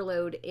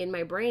overload in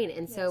my brain.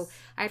 And so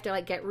I have to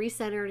like get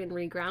recentered and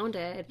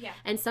regrounded. Yeah.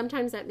 And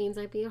sometimes that means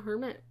I'd be a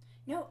hermit.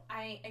 No,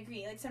 I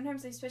agree. Like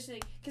sometimes,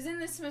 especially because in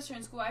this semester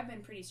in school, I've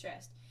been pretty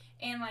stressed.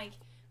 And like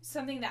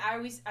something that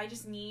I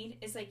just need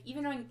is like,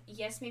 even though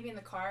maybe in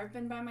the car I've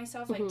been by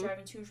myself, like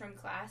driving to and from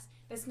class,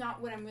 that's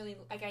not what I'm really,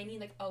 like I need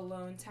like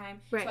alone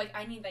time. Right. So like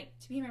I need like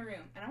to be in my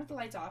room and I want the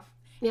lights off.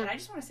 Yeah. And I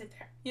just want to sit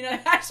there. You know,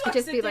 I just want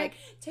to sit there,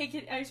 take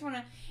it. I just want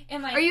to,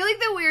 and like. Are you like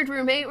the weird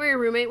roommate where your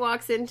roommate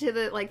walks into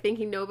the, like,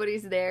 thinking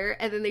nobody's there,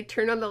 and then they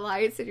turn on the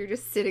lights, and you're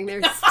just sitting there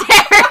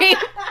staring?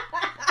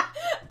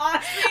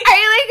 Honestly.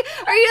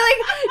 Are you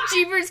like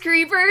Jeepers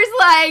Creepers?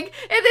 Like,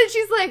 and then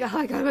she's like, oh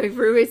my god, my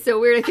roommate's so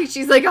weird. I think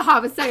she's like a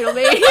homicidal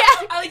maniac.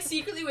 I like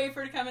secretly wait for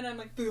her to come in, and I'm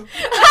like, boo.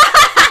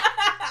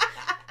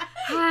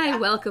 Hi,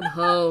 welcome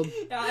home.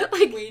 Yeah, I've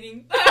been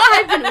waiting.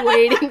 I've been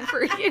waiting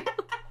for you.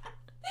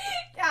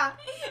 Yeah,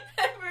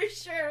 for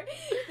sure.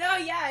 No,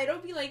 yeah, it'll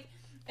be like,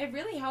 it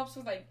really helps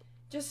with like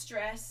just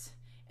stress.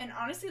 And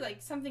honestly,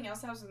 like something else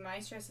that helps with my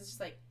stress is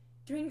just like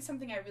doing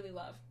something I really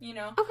love, you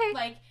know? Okay.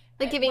 Like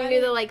giving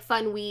you the like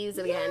fun wheeze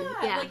again.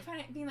 Yeah.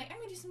 Like being like, I'm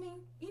gonna do something,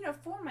 you know,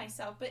 for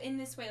myself. But in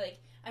this way, like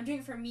I'm doing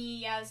it for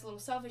me. Yeah, it's a little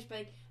selfish, but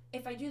like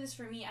if I do this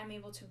for me, I'm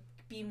able to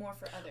be more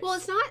for others. Well,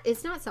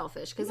 it's not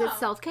selfish because it's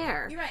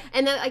self-care. You're right.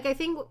 And like I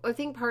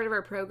think part of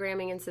our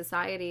programming in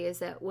society is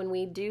that when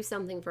we do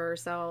something for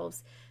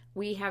ourselves,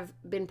 we have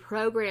been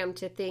programmed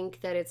to think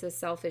that it's a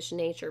selfish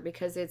nature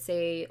because it's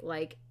a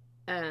like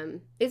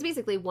it's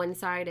basically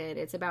one-sided.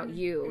 It's about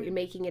you. You're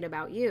making it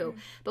about you.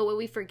 But what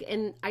we forget,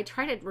 and I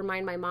try to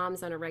remind my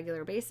moms on a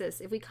regular basis,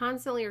 if we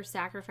constantly are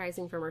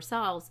sacrificing from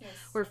ourselves,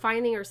 we're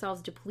finding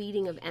ourselves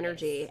depleting of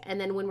energy.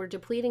 And then when we're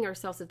depleting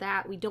ourselves of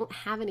that, we don't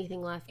have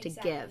anything left to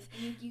give.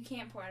 You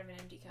can't pour out of an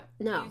empty cup.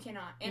 No. You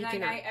cannot. And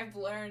I've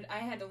learned, I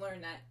had to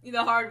learn that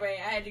the hard way.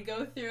 I had to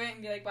go through it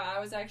and be like,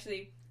 wow,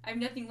 I have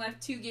nothing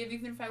left to give,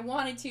 even if I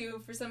wanted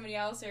to, for somebody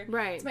else, or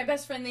it's my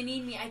best friend, they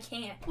need me, I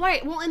can't.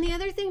 Right. Well, and the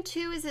other thing,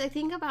 too, is that I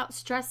think about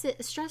stress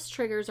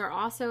triggers are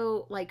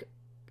also, like,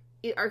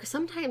 are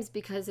sometimes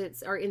because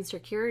it's our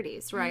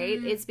insecurities, right?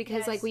 It's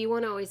because like we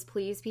want to always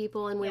please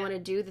people and we want to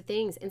do the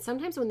things, and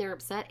sometimes when they're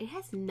upset, it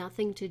has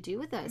nothing to do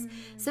with us.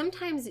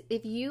 Sometimes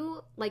if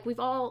you like, we've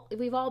all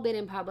been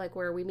in public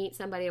where we meet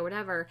somebody or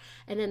whatever,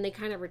 and then they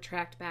kind of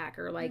retract back,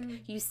 or like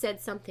you said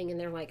something and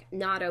they're like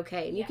not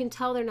okay, and you can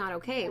tell they're not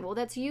okay. Well,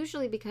 that's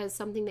usually because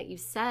something that you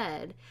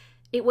said,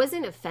 it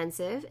wasn't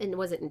offensive and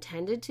wasn't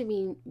intended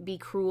to be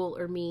cruel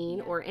or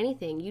mean or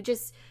anything. You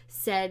just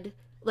said.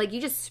 Like,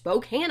 you just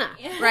spoke Hannah,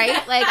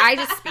 right? Like, I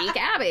just speak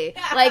Abby.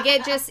 Like,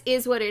 it just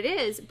is what it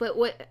is. But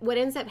what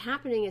ends up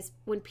happening is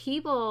when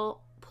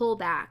people pull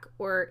back,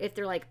 or if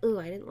they're like, ooh,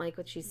 I didn't like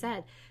what she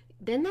said,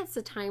 then that's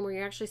the time where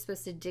you're actually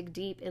supposed to dig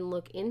deep and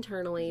look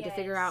internally to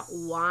figure out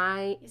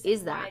why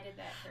is that. Why did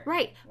that hurt?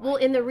 Right. Well,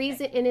 and the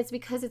reason, and it's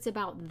because it's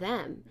about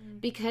them.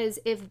 Because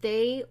if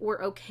they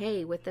were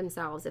okay with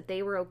themselves, if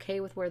they were okay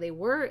with where they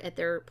were at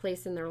their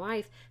place in their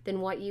life,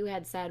 then what you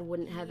had said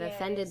wouldn't have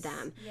offended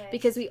them.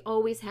 Because we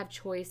always have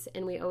choice,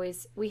 and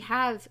we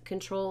have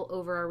control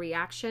over our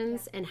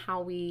reactions and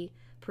how we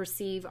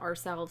perceive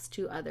ourselves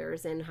to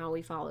others and how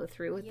we follow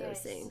through with those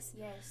things.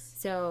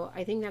 So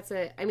I think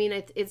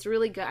it's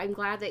really good. I'm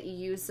glad that you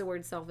use the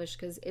word selfish,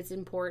 because it's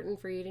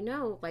important for you to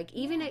know, like,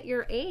 even at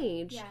your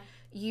age,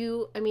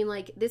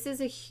 this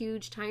is a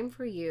huge time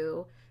for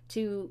you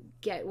to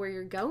get where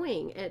you're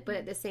going. But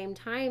at the same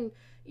time,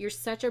 you're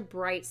such a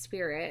bright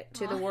spirit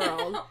to the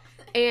world.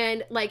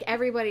 And like,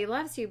 everybody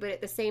loves you, but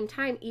at the same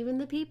time, even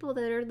the people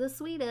that are the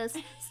sweetest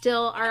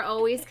still are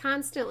always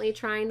constantly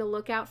trying to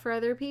look out for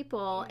other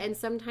people. And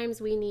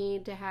sometimes we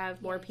need to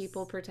have more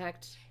people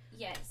protect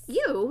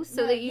you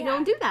so that you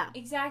don't do that.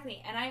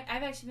 Exactly. And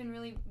I've actually been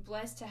really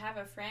blessed to have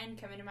a friend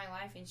come into my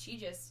life, and she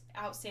just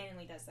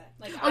outstandingly does that.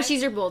 Like,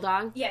 she's your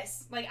bulldog?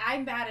 Yes. Like,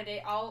 I'm bad at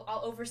it. I'll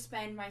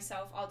overspend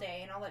myself all day,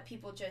 and I'll let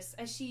people just,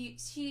 as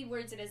she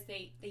words it as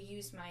they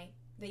use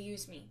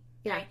me.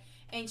 Yeah. Right?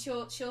 And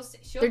she'll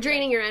they're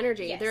draining like, your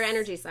energy. They're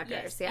energy suckers.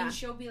 Yes. Yeah. And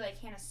she'll be like,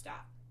 Hannah,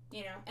 stop.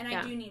 You know? And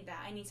I do need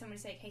that. I need someone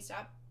to say, hey,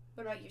 stop.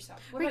 What about yourself?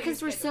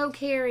 Because we're so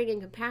caring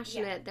and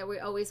compassionate that we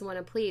always want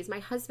to please. My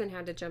husband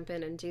had to jump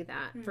in and do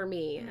that for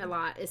me a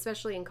lot,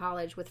 especially in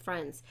college with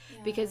friends.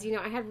 Because,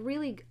 I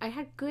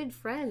had good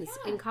friends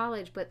in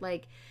college, but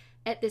like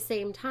at the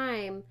same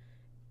time,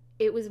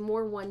 it was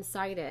more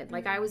one-sided.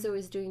 Like, I was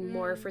always doing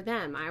more for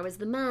them. I was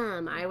the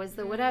mom. I was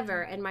the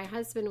whatever. And my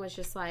husband was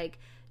just like,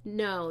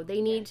 no,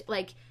 they need,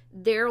 like,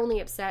 they're only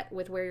upset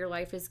with where your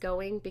life is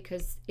going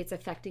because it's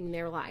affecting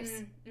their lives.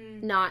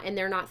 And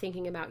they're not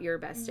thinking about your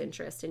best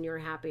interest and your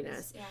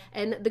happiness. Yeah.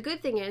 And the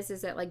good thing is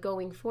that like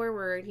going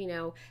forward, you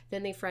know,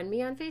 then they friend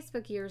me on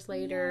Facebook years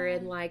later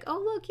and like,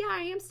 oh look, yeah,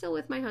 I am still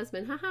with my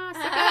husband. Haha,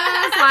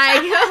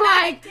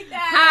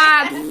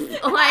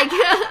 like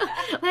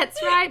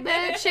that's right,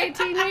 bitch,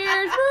 18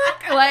 years,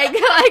 like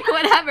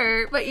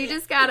whatever. But you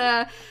just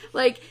gotta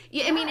like,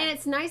 I mean, and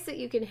it's nice that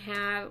you can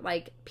have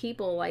like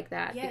people like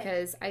that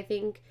because I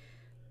think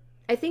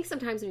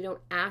sometimes we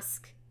don't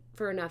ask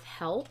for enough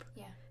help.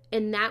 Yeah.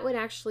 And that would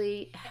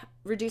actually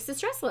reduce the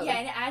stress level. Yeah,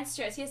 and it adds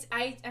stress. Yes,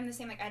 I'm the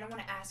same. Like, I don't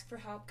want to ask for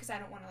help because I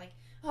don't want to, like,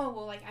 oh,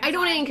 well, like, I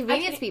don't want to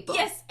inconvenience people.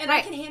 Yes, and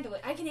I can handle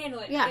it.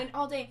 Yeah. And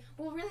all day.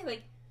 Well, really,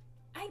 like,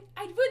 I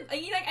would,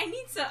 like, you know, I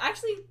need some,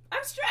 actually,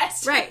 I'm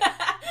stressed. Right.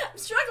 I'm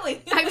struggling.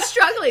 I'm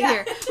struggling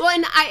here.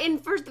 Well,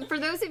 and for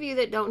those of you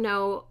that don't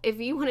know, if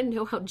you want to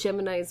know how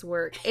Geminis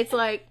work, it's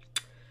like,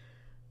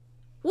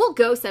 we'll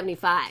go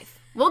 75.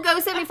 We'll go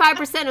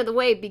 75% of the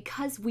way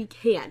because we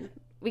can.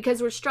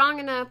 Because we're strong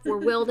enough, we're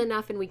willed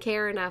enough, and we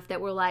care enough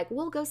that we're like,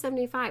 we'll go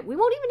 75. We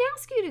won't even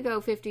ask you to go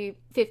 50.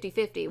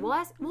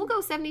 We'll go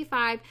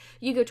 75.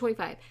 You go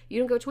 25. You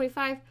don't go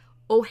 25?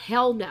 Oh,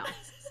 hell no.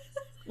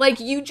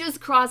 Like, you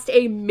just crossed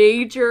a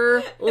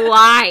major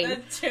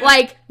line.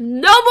 Like,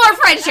 no more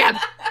friendship.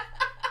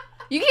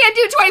 You can't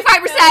do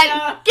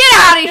 25%. Get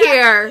out of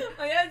here.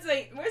 Like, that's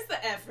like, where's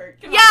the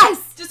effort? Come on.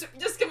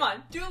 Just come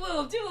on. Do a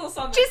little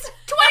something. Just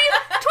 25%,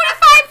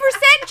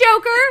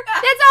 Joker.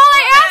 That's all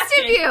I asked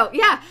of you.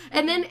 Yeah.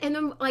 And then,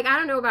 like, I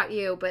don't know about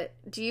you, but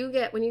do you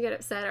get, when you get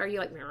upset, are you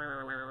like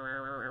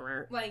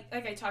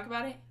I talk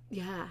about it?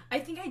 Yeah. I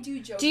think I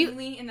do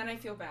jokingly, and then I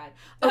feel bad.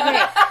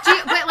 Okay.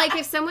 But, like,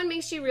 if someone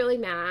makes you really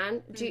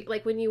mad, do you,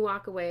 like, when you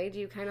walk away, do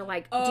you kind of,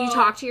 like, do you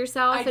talk to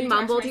yourself and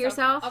mumble to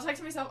yourself? I'll talk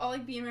to myself. I'll,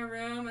 like, be in my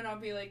room, and I'll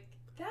be like,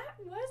 that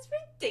was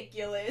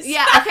ridiculous.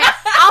 Yeah, okay.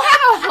 I'll have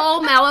a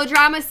whole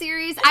melodrama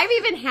series. I've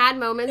even had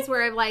moments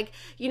where I've, like,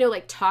 you know,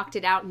 like, talked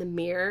it out in the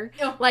mirror.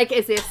 Oh. Like,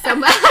 as if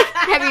somebody...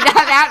 Have you done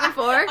that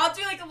before? I'll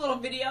do, like, a little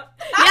video.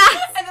 Yeah.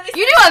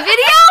 You do a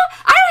video?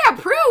 I don't have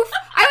proof.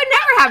 I would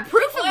never have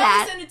proof of that.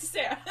 I'll send it to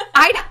Sarah.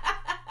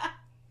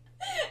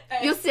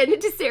 You'll send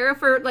it to Sarah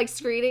for, like,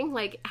 screening?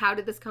 Like, how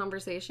did this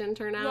conversation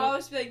turn out? No, I'll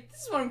just be like,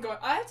 this is what I'm going...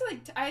 I have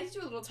to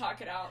do a little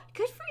talk it out.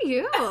 Good for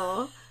you.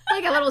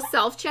 Like a little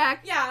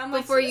self-check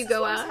before you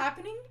go out. This is what's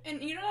happening,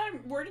 and you know what,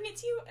 I'm wording it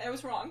to you, I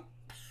was wrong.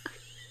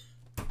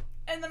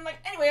 And then I'm like,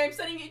 anyway, I'm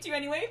sending it to you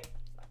anyway.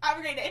 Have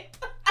a great day.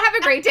 Have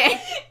a great day.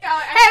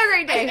 Have a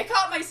great day. I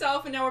caught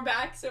myself, and now we're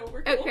back, so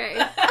we're cool.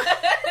 Okay.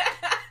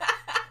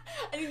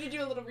 I need to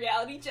do a little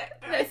reality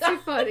check. That's too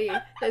funny.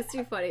 That's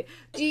too funny.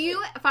 Do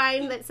you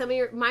find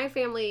that my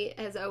family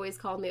has always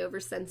called me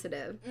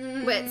oversensitive,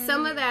 but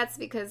some of that's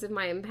because of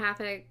my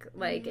empathic,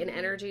 like, and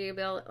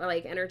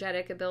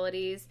energetic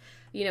abilities.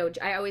 You know,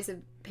 I always have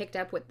picked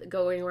up what's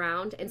going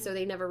around, and so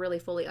they never really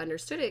fully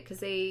understood it because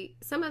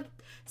some of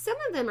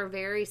them are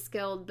very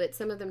skilled, but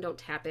some of them don't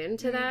tap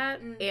into that.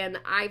 And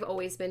I've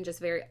always been just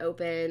very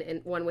open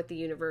and one with the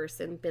universe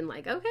and been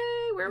like, okay,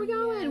 where are we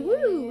going?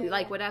 Woo,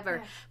 like whatever.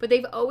 Yeah. But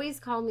they've always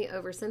called me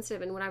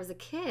oversensitive, and when I was a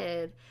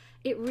kid,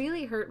 it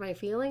really hurt my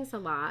feelings a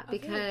lot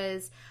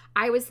because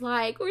I was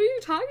like, what are you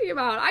talking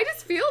about? I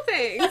just feel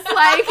things. Like,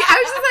 I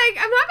was just like,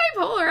 I'm not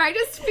bipolar. I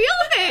just feel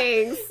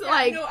things. Yeah,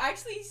 like, no,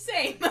 actually,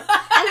 same.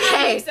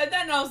 Okay. You said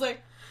that, and I was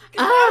like,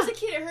 because when I was a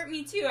kid, it hurt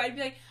me too. I'd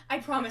be like, I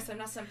promise I'm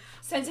not some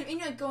sensitive. You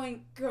know,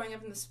 growing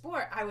up in the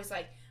sport, I was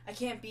like, I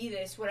can't be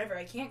this, whatever.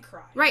 I can't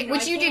cry. Right,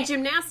 which you did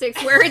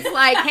gymnastics where it's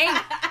like, hey,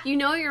 you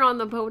know you're on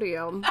the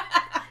podium.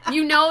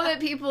 You know that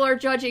people are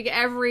judging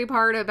every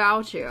part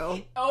about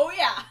you. Oh,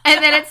 yeah.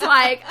 And then it's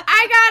like,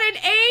 I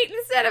got an 8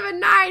 instead of a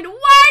 9.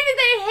 Why do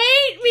they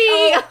hate me?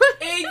 Oh,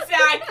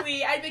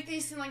 exactly. I'd make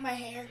these in, like, my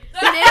hair.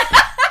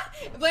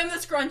 Blame the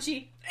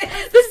scrunchie.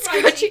 It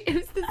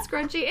was the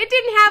scrunchie. It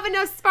didn't have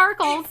enough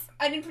sparkles.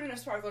 I didn't put enough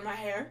sparkle in my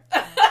hair.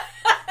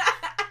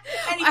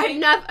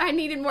 I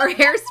needed more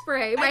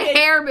hairspray. My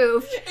hair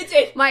moved. It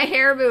did. My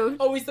hair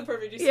moved. Always the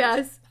perfect excuse.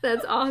 Yes,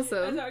 that's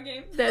awesome. That's our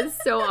game.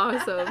 That's so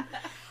awesome.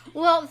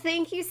 Well,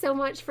 thank you so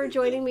much for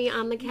joining me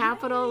on The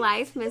Capital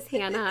Life, Miss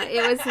Hannah.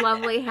 It was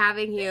lovely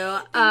having you.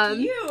 Thank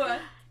you.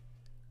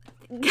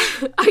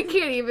 I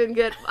can't even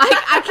get,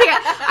 I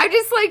can't, I'm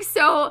just like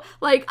so,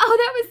 like, oh,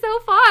 that was so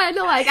fun.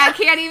 Like, I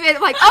can't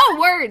even, like, oh,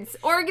 words,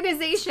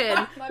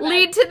 organization,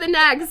 lead to the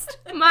next.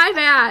 My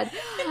bad.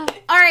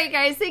 All right,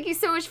 guys, thank you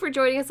so much for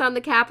joining us on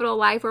The Capital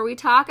Life, where we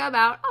talk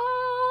about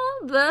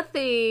all the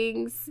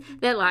things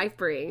that life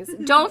brings.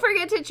 Don't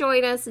forget to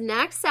join us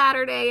next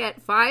Saturday at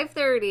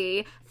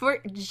 5:30 for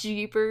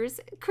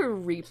Jeepers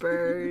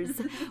Creepers.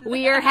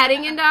 We are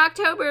heading into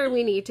October.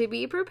 We need to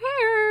be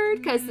prepared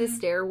because the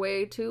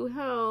stairway to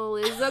hell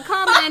is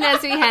a-coming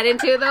as we head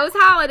into those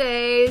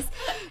holidays.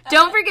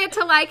 Don't forget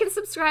to like and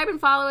subscribe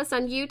and follow us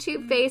on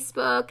YouTube,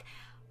 Facebook,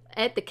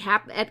 at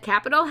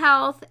Capital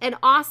Health, and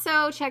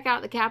also check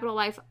out The Capital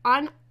Life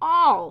on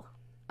all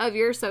of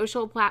your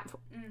social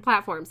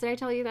platforms. Did I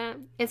tell you that?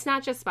 It's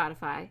not just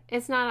Spotify.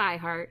 It's not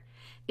iHeart.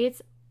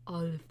 It's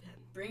All of them.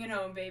 Bring it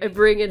home, baby. And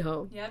bring it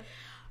home. Yep.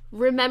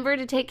 Remember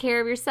to take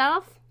care of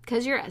yourself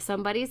because you're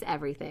somebody's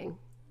everything.